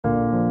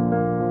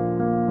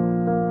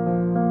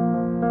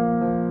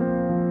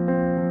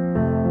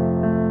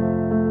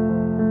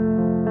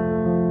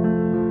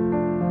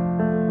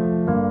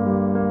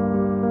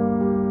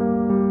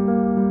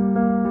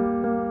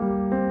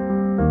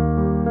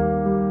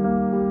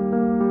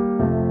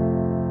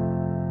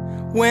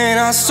When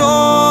I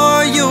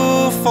saw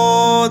you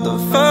for the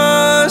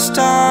first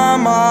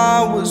time,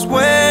 I was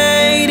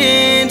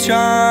waiting,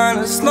 trying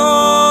to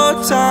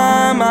slow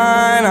time,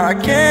 and I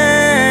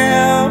can't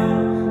help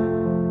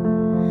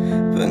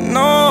but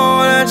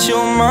know that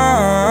you're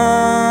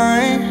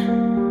mine.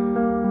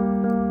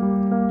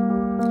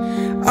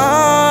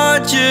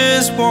 I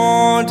just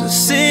want to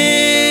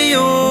see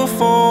you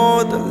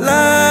for the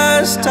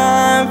last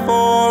time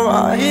before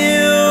I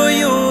heal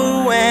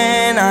you,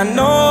 and I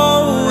know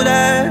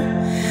that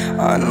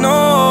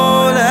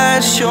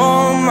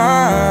you're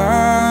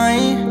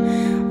mine.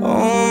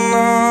 Oh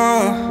no.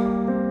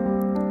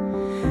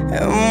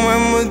 And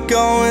when we're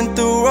going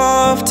through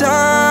rough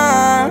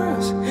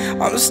times,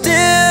 I'm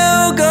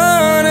still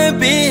gonna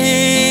be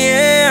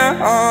here.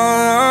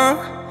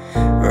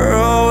 We're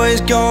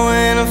always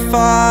going to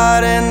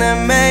fight and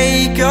then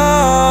make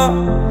up.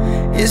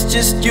 It's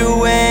just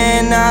you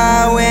and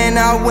I. When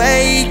I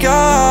wake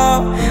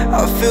up,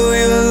 I feel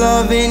your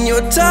love in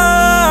your touch.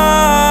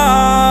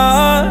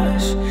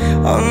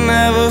 I'll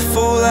never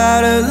fall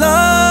out of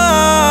love.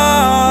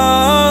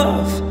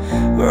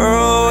 We're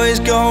always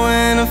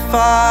going to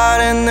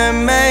fight and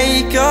then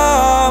make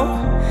up.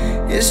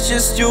 It's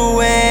just you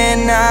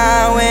and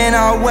I. When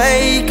I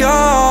wake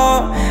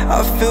up,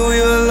 I feel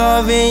your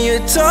love in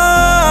your touch.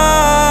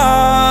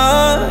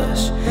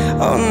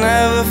 I'll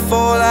never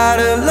fall out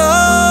of love.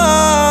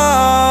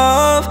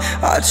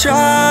 I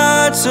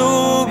try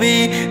to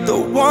be the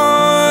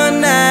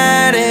one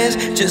that is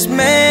just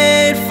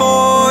made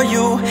for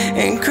you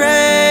and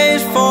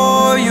crave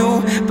for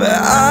you, but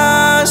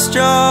I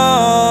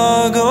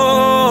struggle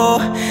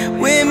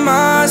with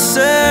myself,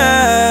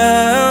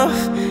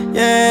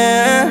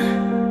 yeah.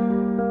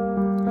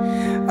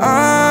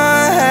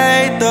 I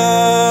hate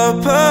the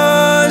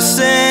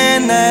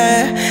person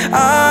that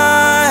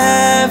I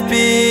have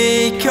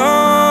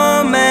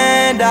become,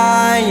 and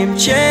I am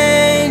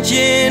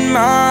changing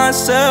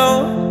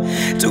myself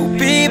to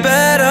be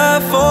better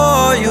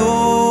for you.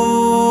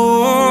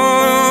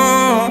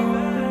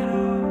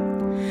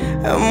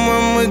 And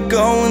when we're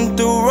going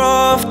through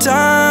rough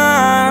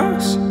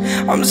times,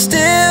 I'm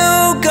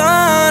still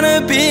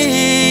gonna be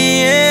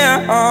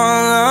here.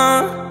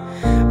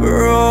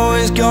 We're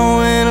always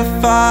going to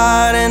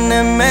fight and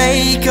then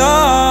make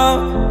up.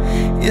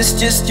 It's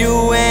just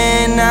you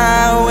and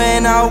I.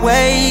 When I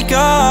wake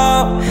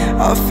up,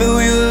 I feel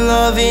your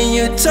love in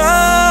your touch.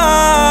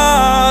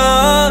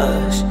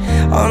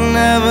 I'll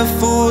never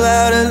fall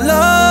out of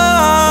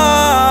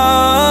love.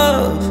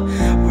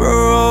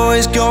 We're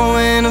always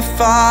going to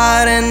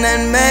fight and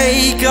then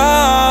make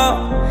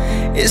up.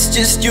 It's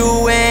just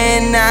you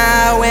and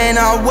I. When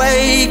I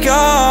wake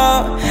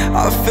up,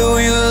 I feel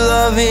your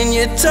love in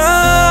your touch.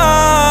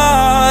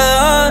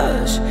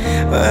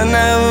 I'll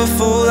never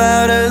fall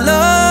out of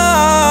love.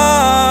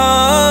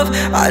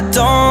 I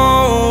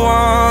don't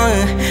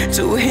want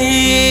to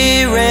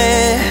hear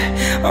it.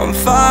 I'm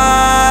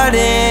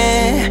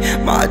fighting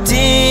my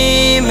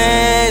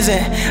demons,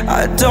 and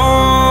I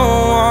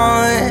don't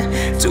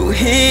want to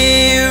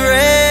hear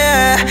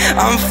it.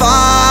 I'm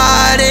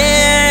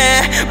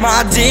fighting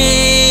my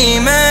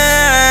demons.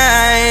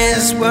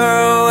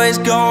 We're always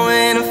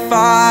going to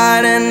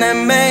fight and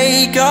then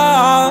make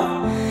up.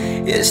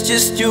 It's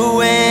just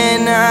you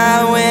and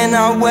I. When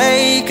I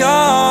wake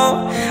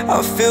up,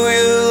 I feel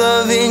your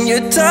love in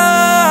your touch.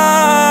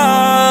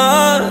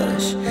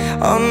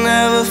 I'll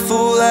never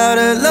fall out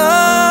of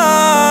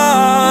love.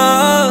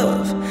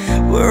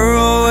 We're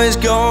always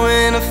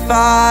going to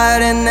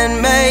fight and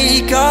then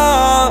make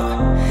up.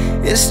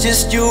 It's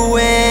just you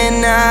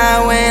and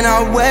I. When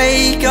I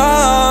wake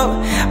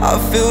up, I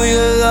feel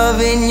your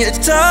love in your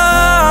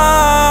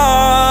touch.